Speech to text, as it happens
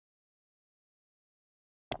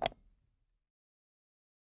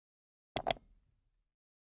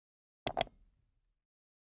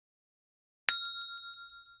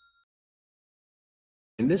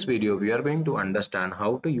In this video, we are going to understand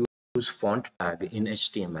how to use font tag in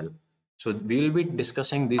HTML. So we'll be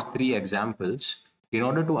discussing these three examples. In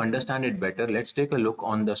order to understand it better, let's take a look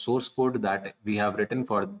on the source code that we have written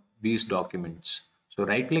for these documents. So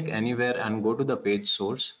right click anywhere and go to the page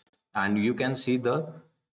source, and you can see the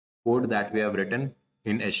code that we have written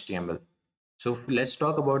in HTML. So let's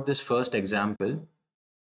talk about this first example.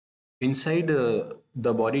 Inside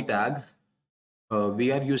the body tag,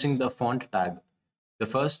 we are using the font tag. The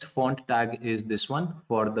first font tag is this one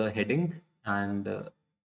for the heading, and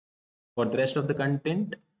for the rest of the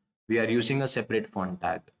content, we are using a separate font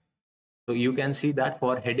tag. So you can see that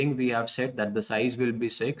for heading, we have said that the size will be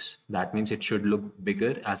 6. That means it should look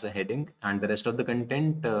bigger as a heading, and the rest of the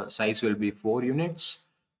content size will be 4 units.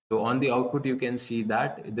 So on the output, you can see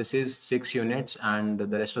that this is 6 units and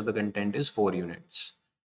the rest of the content is 4 units.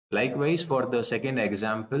 Likewise, for the second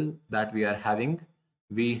example that we are having,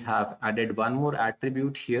 we have added one more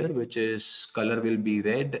attribute here, which is color will be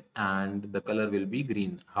red and the color will be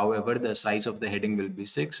green. However, the size of the heading will be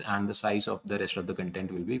 6 and the size of the rest of the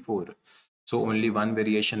content will be 4. So only one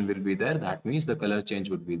variation will be there. That means the color change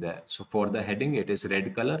would be there. So for the heading, it is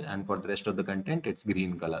red color, and for the rest of the content, it's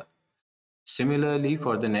green color. Similarly,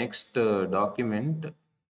 for the next document,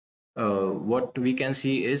 what we can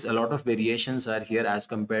see is a lot of variations are here as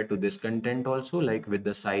compared to this content also, like with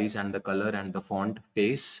the size and the color and the font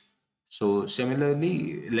face. So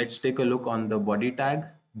similarly, let's take a look on the body tag,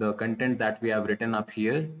 the content that we have written up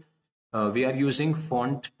here. We are using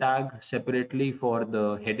font tag separately for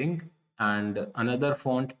the heading, and another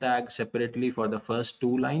font tag separately for the first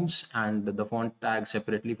 2 lines, and the font tag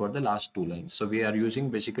separately for the last 2 lines. So we are using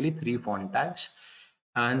basically 3 font tags.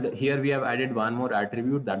 And here we have added one more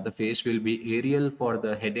attribute, that the face will be Arial for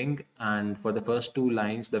the heading, and for the first 2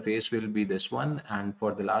 lines the face will be this one, and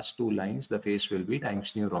for the last 2 lines the face will be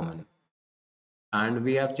Times New Roman. And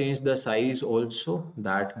we have changed the size also,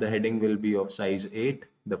 that the heading will be of size 8,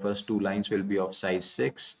 the first 2 lines will be of size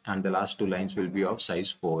 6, and the last 2 lines will be of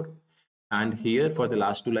size 4. And here for the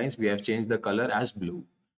last 2 lines we have changed the color as blue.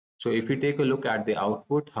 So if we take a look at the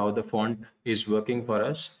output, how the font is working for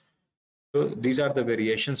us, so these are the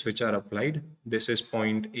variations which are applied. This is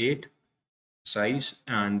 0.8 size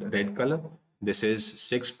and red color. This is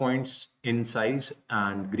 6 points in size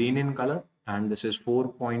and green in color. And this is 4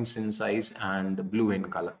 points in size and blue in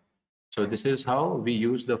color. So this is how we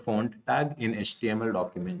use the font tag in HTML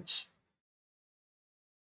documents.